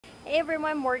Hey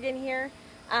everyone, Morgan here.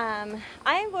 I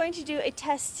am going to do a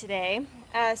test today.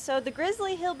 So the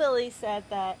Grizzly Hillbilly said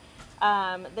that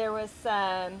there was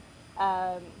some,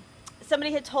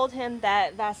 somebody had told him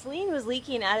that Vaseline was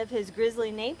leaking out of his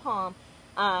Grizzly Napalm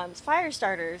fire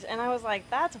starters, and I was like,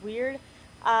 that's weird.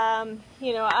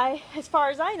 As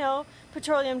far as I know,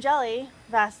 petroleum jelly,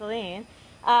 Vaseline,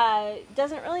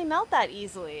 doesn't really melt that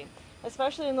easily,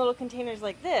 especially in little containers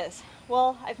like this.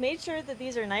 Well, I've made sure that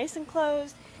these are nice and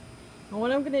closed. And what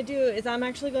I'm going to do is I'm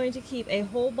actually going to keep a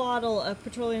whole bottle of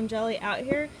petroleum jelly out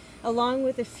here along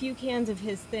with a few cans of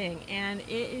his thing, and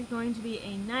it is going to be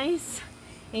a nice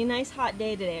hot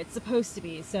day today. It's supposed to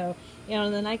be. So,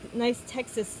 the nice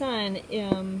Texas sun,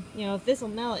 if this will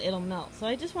melt, it'll melt. So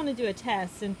I just want to do a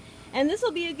test, and this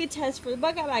will be a good test for the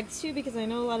bug out bags too, because I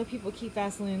know a lot of people keep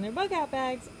Vaseline in their bug out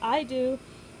bags. I do.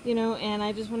 And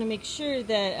I just want to make sure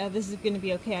that this is going to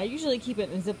be okay. I usually keep it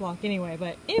in a Ziploc anyway,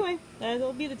 but anyway,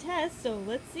 that'll be the test, so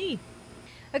let's see.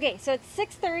 Okay, so it's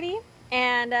 6:30,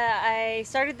 and I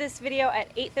started this video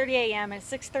at 8:30 a.m. It's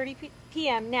 6:30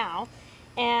 p.m. now,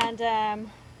 and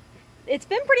it's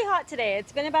been pretty hot today.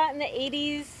 It's been about in the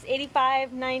 80s,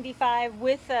 85, 95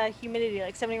 with humidity,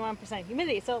 like 71%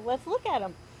 humidity, so let's look at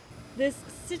them. This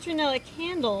citronella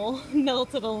candle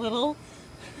melted a little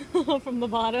from the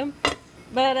bottom.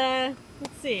 But,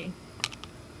 let's see.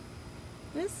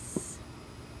 This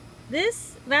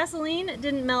Vaseline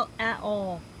didn't melt at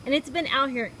all. And it's been out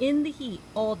here in the heat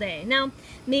all day. Now,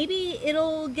 maybe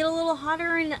it'll get a little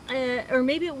hotter, or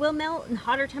maybe it will melt in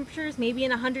hotter temperatures, maybe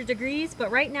in 100 degrees.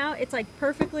 But right now, it's like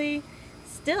perfectly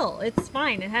still. It's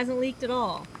fine. It hasn't leaked at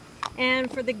all. And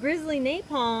for the Grizzly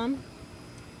Napalm,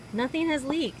 nothing has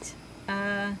leaked.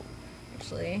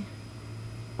 Actually,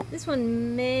 this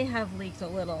one may have leaked a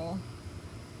little.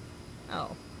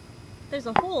 Oh, there's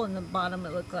a hole in the bottom,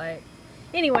 it looked like.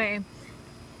 Anyway,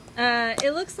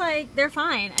 it looks like they're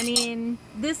fine. I mean,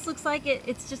 this looks like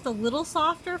it's just a little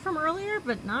softer from earlier,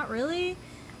 but not really.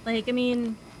 Like, I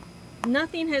mean,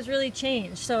 nothing has really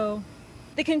changed. So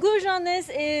the conclusion on this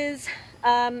is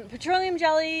petroleum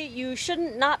jelly, you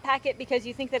shouldn't not pack it because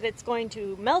you think that it's going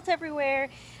to melt everywhere.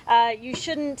 You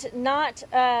shouldn't not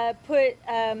put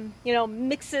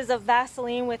mixes of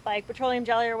Vaseline with like petroleum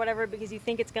jelly or whatever because you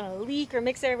think it's going to leak or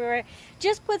mix everywhere.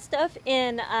 Just put stuff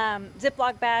in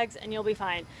Ziploc bags and you'll be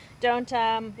fine. Don't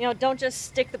just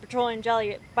stick the petroleum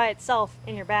jelly by itself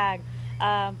in your bag.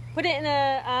 Put it in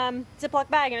a Ziploc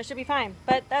bag and it should be fine.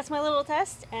 But that's my little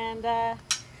test, and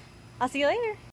I'll see you later.